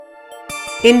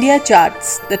India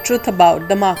Charts, the truth about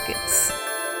the markets.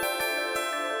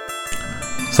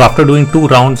 So after doing 2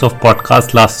 rounds of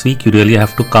podcast last week, you really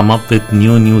have to come up with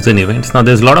new news and events. Now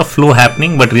there's a lot of flow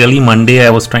happening, but really Monday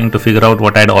I was trying to figure out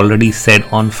what I'd already said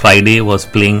on Friday was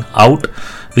playing out,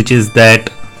 which is that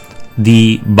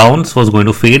the bounce was going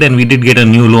to fade, and we did get a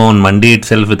new low on Monday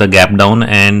itself with a gap down,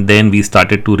 and then we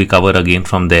started to recover again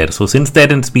from there. So since then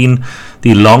it's been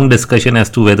the long discussion as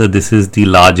to whether this is the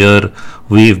larger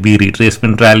wave B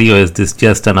retracement rally or is this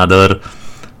just another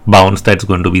bounce that's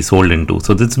going to be sold into.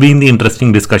 So this has been the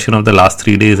interesting discussion of the last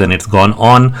 3 days, and it's gone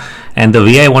on. And the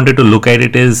way I wanted to look at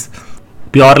it is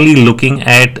purely looking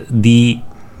at the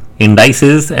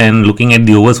indices and looking at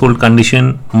the oversold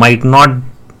condition might not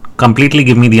completely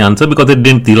give me the answer, because it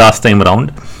didn't the last time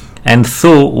around. And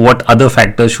so what other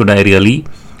factors should I really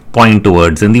point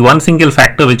towards? And the one single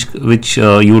factor which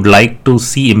you would like to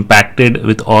see impacted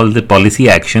with all the policy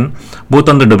action, both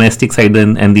on the domestic side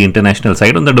and the international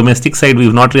side. On the domestic side,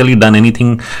 we've not really done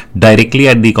anything directly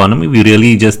at the economy. We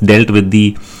really just dealt with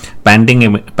the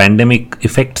pandemic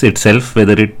effects itself,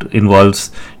 whether it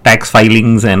involves tax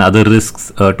filings and other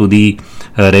risks to the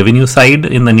revenue side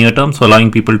in the near term, so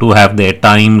allowing people to have their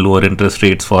time, lower interest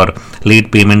rates for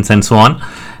late payments and so on.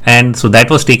 And so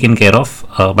that was taken care of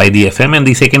by the FM. And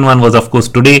the second one was, of course,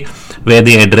 today, where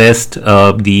they addressed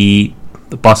the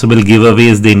possible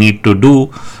giveaways they need to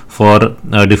do for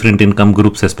different income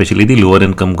groups, especially the lower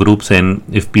income groups, and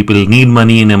if people need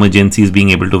money in emergencies, being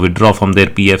able to withdraw from their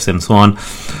PFs and so on.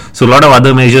 So a lot of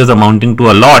other measures amounting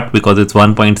to a lot, because it's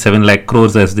 1.7 lakh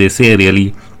crores, as they say.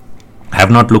 Really have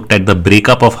not looked at the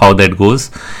breakup of how that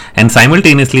goes. And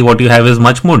simultaneously what you have is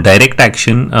much more direct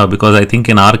action, because I think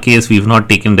in our case we've not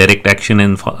taken direct action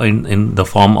in the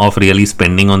form of really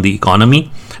spending on the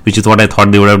economy, which is what I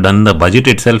thought they would have done in the budget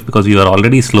itself, because we were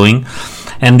already slowing.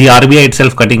 And the RBI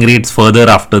itself cutting rates further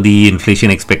after the inflation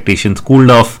expectations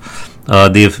cooled off.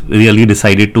 They've really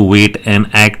decided to wait and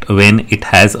act when it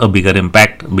has a bigger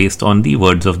impact, based on the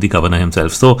words of the governor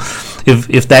himself. So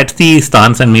if that's the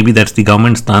stance, and maybe that's the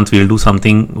government stance, we'll do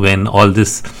something when all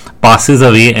this passes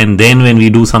away, and then when we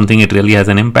do something it really has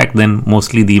an impact, then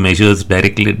mostly the measures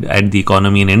directly at the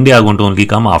economy in India are going to only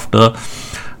come after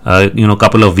a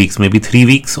couple of weeks, maybe 3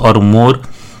 weeks or more,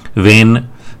 when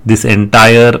this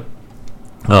entire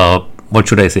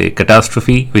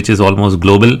catastrophe, which is almost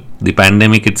global, the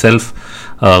pandemic itself,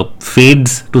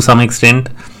 fades to some extent.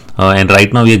 And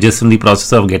right now we are just in the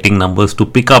process of getting numbers to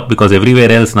pick up, because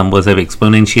everywhere else numbers have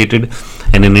exponentiated,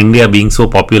 and in India being so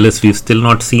populous, we've still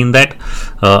not seen that.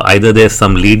 Either there's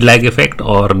some lead lag effect,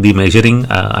 or the measuring,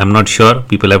 I'm not sure.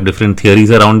 People have different theories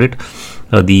around it.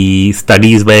 The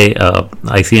studies by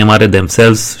ICMR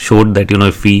themselves showed that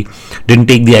if we didn't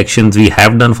take the actions we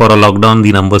have done for a lockdown,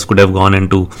 the numbers could have gone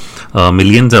into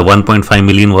millions. 1.5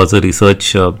 million was a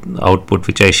research output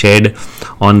which I shared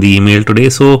on the email today.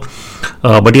 So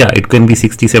but yeah, it can be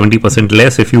 60-70%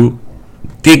 less if you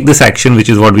take this action, which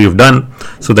is what we've done,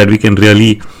 so that we can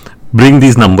really bring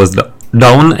these numbers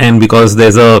down. And because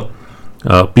there's a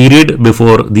period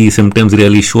before the symptoms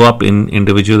really show up in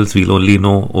individuals, we'll only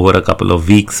know over a couple of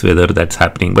weeks whether that's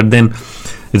happening. But then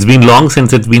it's been long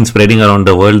since it's been spreading around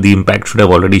the world. The impact should have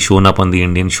already shown up on the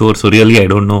Indian shore. So really I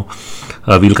don't know.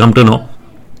 We'll come to know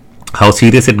how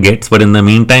serious it gets, but in the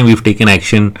meantime we've taken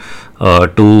action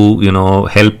to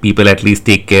help people at least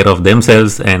take care of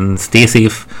themselves and stay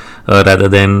safe, rather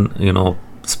than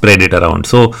spread it around.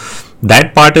 So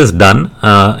that part is done.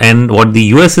 And what the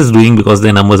US is doing, because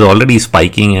their numbers are already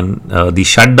spiking, and the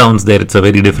shutdowns there, it's a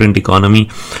very different economy.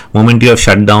 Moment you have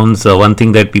shutdowns, one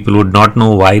thing that people would not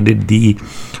know, why did the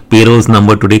payrolls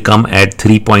number today come at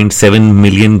 3.7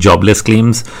 million jobless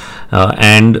claims?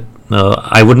 And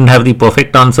I wouldn't have the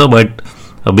perfect answer, but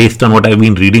based on what I've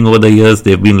been reading over the years,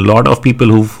 there have been a lot of people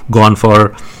who've gone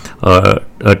for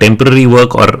temporary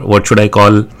work, or what should I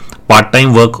call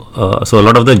part-time work. So a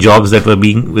lot of the jobs that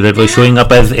were showing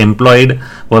up as employed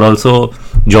were also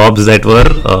jobs that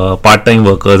were part-time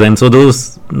workers. And so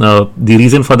those the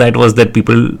reason for that was that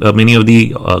people, many of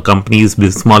the companies,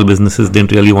 small businesses,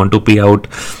 didn't really want to pay out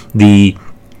the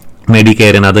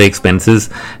Medicare and other expenses,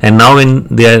 and now when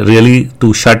they are really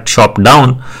to shut shop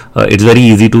down, it's very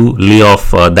easy to lay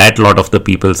off that lot of the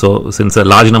people. So since a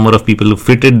large number of people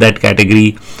fitted that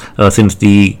category since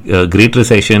the Great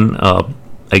Recession,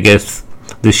 I guess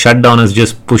this shutdown has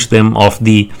just pushed them off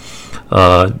the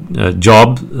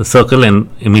job circle and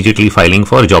immediately filing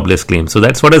for jobless claims. So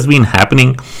that's what has been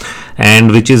happening,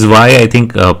 and which is why I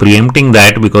think preempting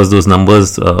that, because those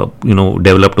numbers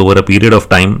developed over a period of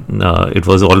time. It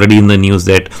was already in the news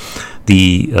that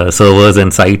the servers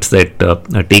and sites that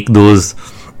take those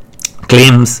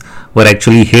claims were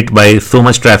actually hit by so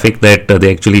much traffic that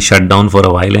they actually shut down for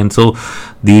a while. And so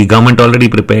the government already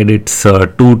prepared its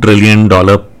 $2 trillion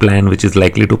plan, which is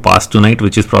likely to pass tonight,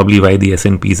 which is probably why the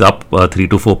S&P is up 3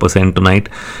 to 4% tonight,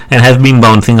 and has been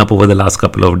bouncing up over the last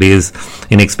couple of days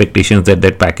in expectations that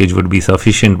that package would be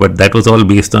sufficient. But that was all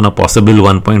based on a possible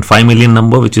 1.5 million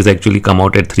number, which has actually come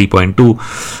out at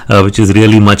 3.2, which is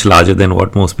really much larger than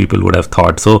what most people would have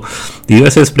thought. So the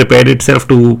US has prepared itself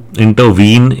to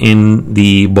intervene in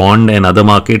the bond and other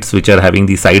markets which are having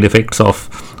the side effects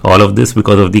of all of this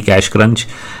because of the cash crunch,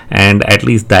 and at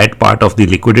least that part of the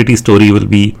liquidity story will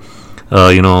be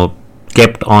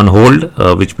kept on hold,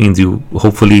 which means you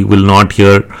hopefully will not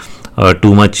hear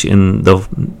too much in the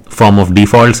form of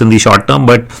defaults in the short term,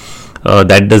 but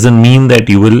that doesn't mean that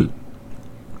you will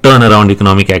turn around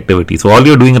economic activity. So all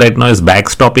you're doing right now is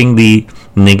backstopping the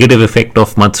negative effect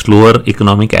of much slower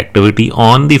economic activity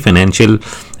on the financial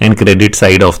and credit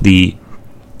side of the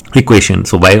equation.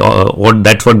 So by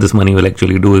that's what this money will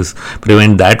actually do, is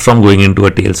prevent that from going into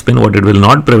a tailspin. What it will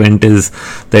not prevent is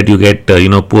that you get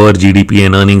poor GDP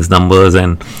and earnings numbers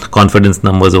and confidence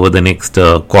numbers over the next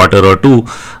quarter or two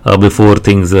before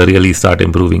things really start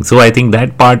improving. So I think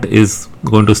that part is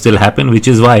going to still happen, which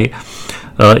is why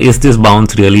is this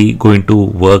bounce really going to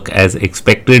work as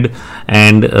expected?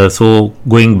 And so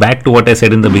going back to what I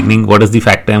said in the beginning, what is the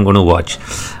factor I'm going to watch?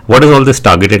 What is all this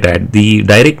targeted at? The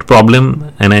direct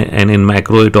problem, and in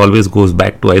macro it always goes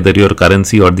back to either your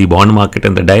currency or the bond market,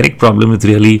 and the direct problem is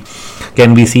really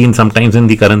can be seen sometimes in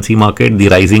the currency market. The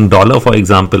rising dollar, for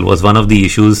example, was one of the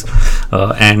issues,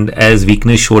 and as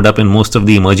weakness showed up in most of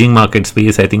the emerging market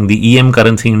space, I think the EM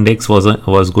currency index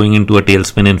was going into a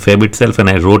tailspin in Feb itself, and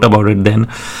I wrote about it then.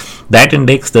 That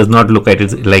index does not look at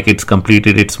it like it's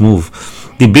completed its move.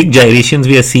 The big gyrations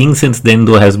we are seeing since then,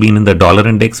 though, has been in the dollar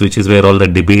index, which is where all the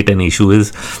debate and issue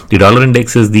is. The dollar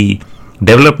index is the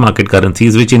developed market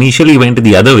currencies, which initially went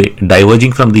the other way,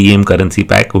 diverging from the EM currency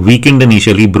pack, weakened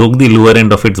initially, broke the lower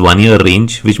end of its 1 year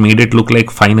range, which made it look like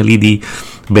finally the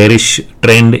bearish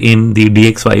trend in the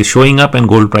DXY is showing up and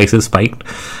gold prices spiked.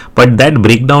 But that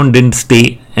breakdown didn't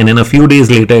stay, and then a few days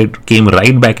later it came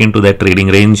right back into that trading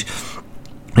range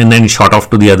and then shot off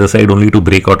to the other side only to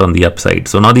break out on the upside.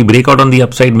 So now the breakout on the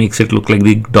upside makes it look like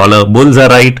the dollar bulls are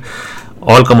right.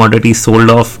 All commodities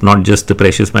sold off, not just the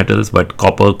precious metals, but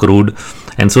copper, crude.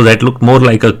 And so that looked more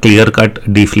like a clear-cut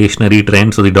deflationary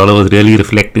trend. So the dollar was really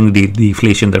reflecting the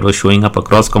deflation that was showing up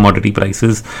across commodity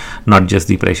prices, not just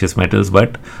the precious metals,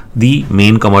 but the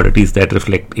main commodities that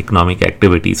reflect economic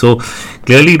activity. So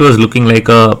clearly it was looking like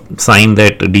a sign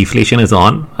that deflation is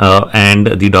on, and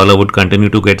the dollar would continue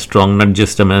to get strong, not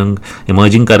just among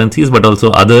emerging currencies, but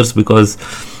also others, because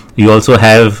you also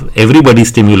have everybody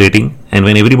stimulating, and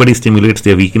when everybody stimulates,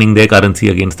 they're weakening their currency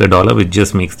against the dollar, which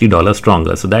just makes the dollar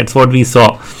stronger. So that's what we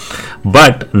saw.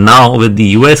 But now with the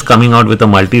US coming out with a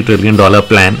multi-trillion dollar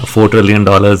plan, $4 trillion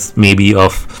maybe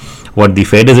of what the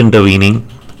Fed is intervening,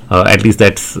 at least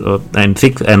that's and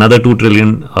another 2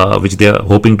 trillion which they are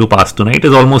hoping to pass tonight,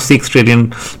 is almost 6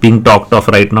 trillion being talked of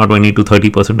right now, 20 to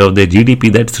 30% of their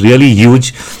GDP. That's really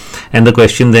huge. And the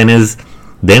question then is,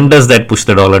 then does that push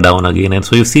the dollar down again? And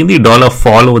so you've seen the dollar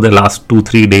fall over the last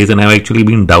 2-3 days, and I've actually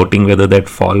been doubting whether that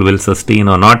fall will sustain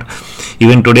or not.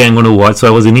 Even today I'm going to watch. So I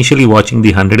was initially watching the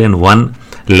 101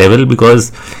 level,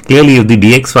 because clearly if the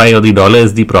DXY or the dollar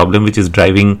is the problem which is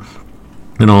driving,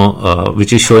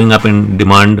 which is showing up in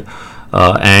demand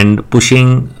and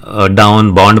pushing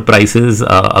down bond prices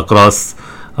across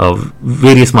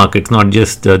various markets, not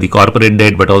just the corporate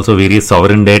debt, but also various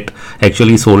sovereign debt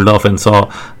actually sold off and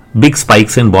saw big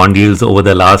spikes in bond yields over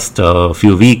the last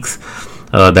few weeks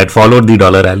that followed the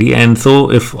dollar rally. And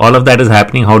so if all of that is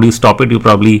happening, how do you stop it? You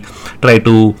probably try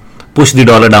to push the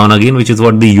dollar down again, which is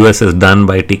what the US has done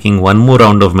by taking one more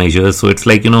round of measures. So it's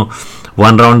like,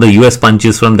 one round the US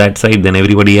punches from that side, then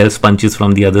everybody else punches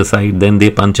from the other side, then they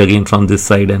punch again from this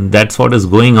side, and that's what is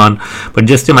going on. But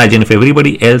just imagine if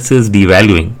everybody else is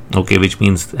devaluing, okay, which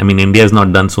means, India has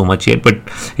not done so much yet, but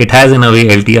it has in a way.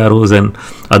 LTROs and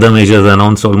other measures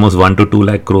announced almost 1 to 2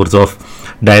 lakh crores of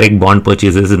direct bond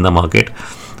purchases in the market.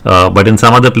 But in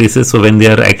some other places, so when they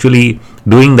are actually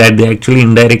doing that, they're actually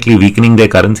indirectly weakening their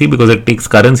currency, because it takes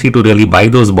currency to really buy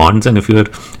those bonds, and if you're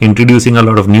introducing a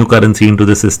lot of new currency into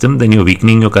the system, then you're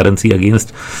weakening your currency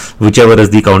against whichever is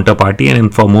the counterparty,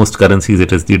 and for most currencies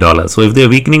it is the dollar. So if they're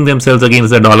weakening themselves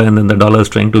against the dollar, and then the dollar is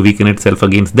trying to weaken itself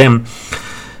against them,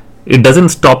 it doesn't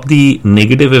stop the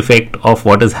negative effect of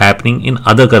what is happening in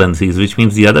other currencies, which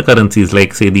means the other currencies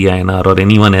like say the INR or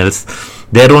anyone else,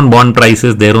 their own bond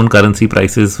prices, their own currency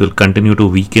prices will continue to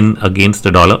weaken against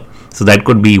the dollar. So that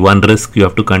could be one risk you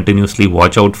have to continuously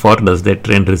watch out for. Does that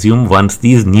trend resume once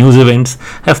these news events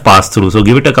have passed through? So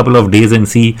give it a couple of days and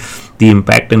see the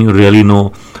impact, and you really know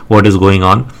what is going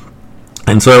on.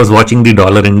 And so I was watching the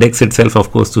dollar index itself,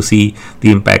 of course, to see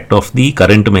the impact of the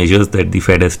current measures that the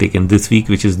Fed has taken this week,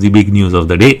 which is the big news of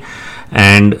the day.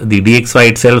 And the DXY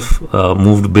itself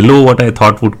moved below what I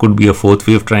thought could be a fourth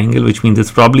wave triangle, which means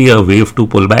it's probably a wave 2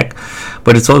 pullback.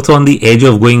 But it's also on the edge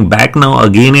of going back now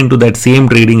again into that same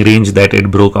trading range that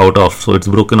it broke out of. So it's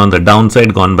broken on the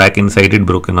downside, gone back inside it,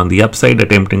 broken on the upside,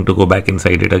 attempting to go back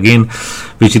inside it again,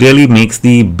 which really makes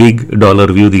the big dollar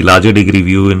view, the larger degree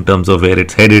view in terms of where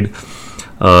it's headed,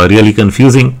 really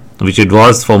confusing, which it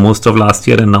was for most of last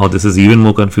year, and now this is even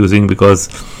more confusing because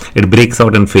it breaks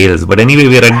out and fails. But anyway,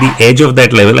 we are at the edge of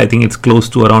that level. I think it's close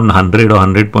to around 100 or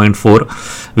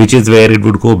 100.4, which is where it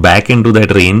would go back into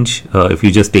that range if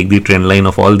you just take the trend line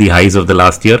of all the highs of the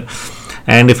last year.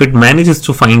 And if it manages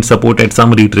to find support at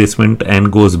some retracement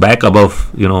and goes back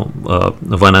above,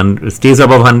 100, stays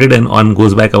above 100 and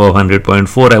goes back above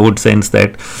 100.4, I would sense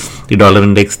that the dollar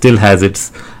index still has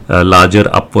its larger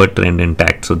upward trend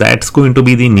intact. So that's going to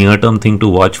be the near-term thing to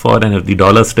watch for. And if the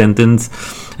dollar strengthens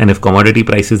and if commodity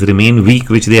prices remain weak,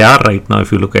 which they are right now,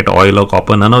 if you look at oil or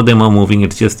copper, none of them are moving.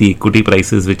 It's just the equity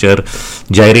prices which are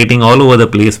gyrating all over the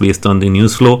place based on the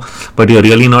news flow. But you're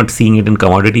really not seeing it in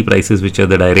commodity prices, which are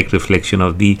the direct reflection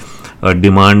of the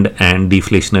demand and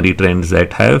deflationary trends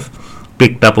that have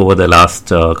picked up over the last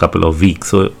couple of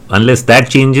weeks. So unless that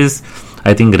changes,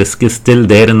 I think risk is still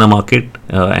there in the market,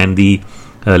 and the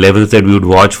levels that we would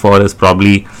watch for is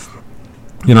probably,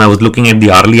 I was looking at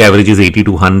the hourly averages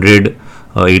 8200,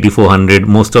 8400,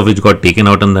 most of which got taken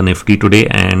out on the Nifty today,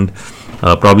 and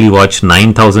probably watch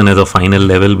 9000 as a final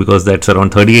level, because that's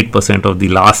around 38% of the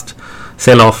last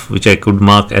sell off, which I could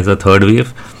mark as a third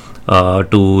wave,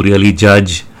 to really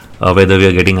judge whether we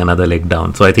are getting another leg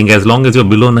down. So I think as long as you're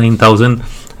below 9000,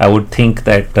 I would think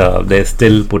that there's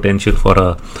still potential for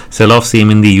a sell-off. Same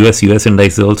in the US. US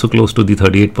index is also close to the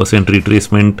 38%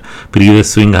 retracement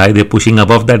previous swing high. They're pushing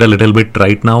above that a little bit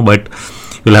right now, but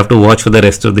you'll have to watch for the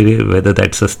rest of the day whether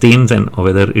that sustains and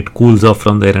whether it cools off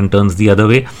from there and turns the other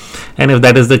way. And if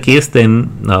that is the case,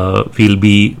 then we'll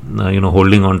be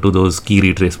holding on to those key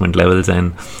retracement levels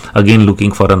and again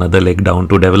looking for another leg down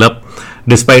to develop,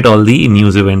 despite all the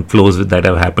news event flows that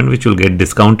have happened, which will get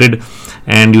discounted,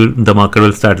 and the market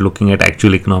will start looking at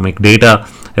actual economic data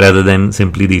rather than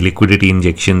simply the liquidity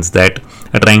injections that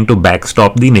are trying to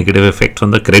backstop the negative effects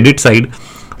on the credit side,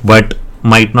 but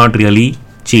might not really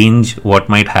change what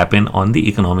might happen on the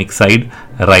economic side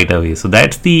right away. So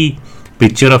that's the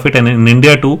picture of it. And in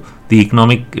India too, the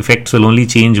economic effects will only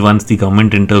change once the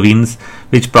government intervenes,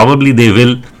 which probably they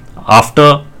will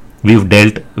after we've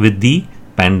dealt with the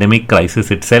pandemic crisis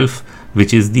itself,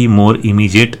 which is the more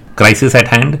immediate crisis at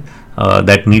hand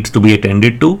that needs to be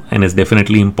attended to and is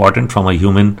definitely important from a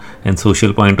human and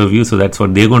social point of view. So that's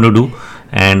what they're going to do.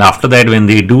 And after that, when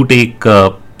they do take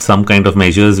some kind of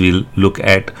measures, we'll look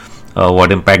at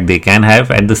what impact they can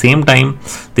have. At the same time,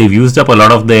 they've used up a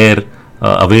lot of their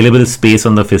available space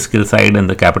on the fiscal side and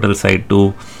the capital side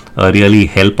to really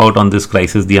help out on this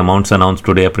crisis. The amounts announced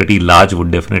today are pretty large,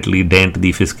 would definitely dent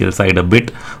the fiscal side a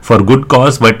bit for good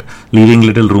cause, but leaving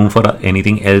little room for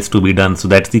anything else to be done. So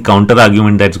that's the counter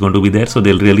argument that's going to be there. So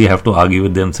they'll really have to argue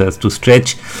with themselves to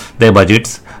stretch their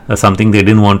budgets, something they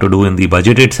didn't want to do in the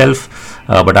budget itself.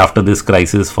 But after this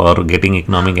crisis, for getting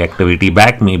economic activity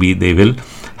back, maybe they will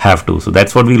have to. So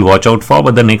that's what we'll watch out for.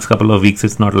 But the next couple of weeks,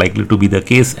 it's not likely to be the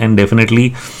case. And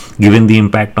definitely, given the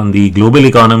impact on the global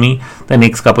economy, the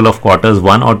next couple of quarters,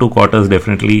 1 or 2 quarters,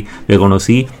 definitely we're going to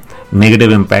see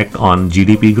negative impact on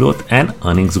GDP growth, and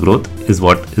earnings growth is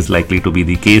what is likely to be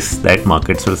the case that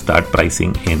markets will start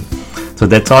pricing in. So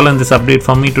that's all on this update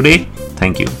from me today.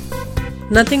 Thank you.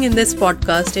 Nothing in this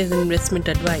podcast is investment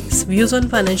advice. Views on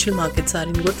financial markets are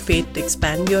in good faith to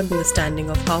expand your understanding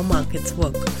of how markets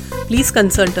work. Please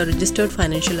consult a registered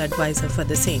financial advisor for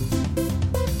the same.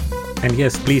 And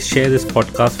yes, please share this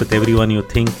podcast with everyone you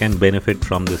think can benefit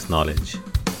from this knowledge.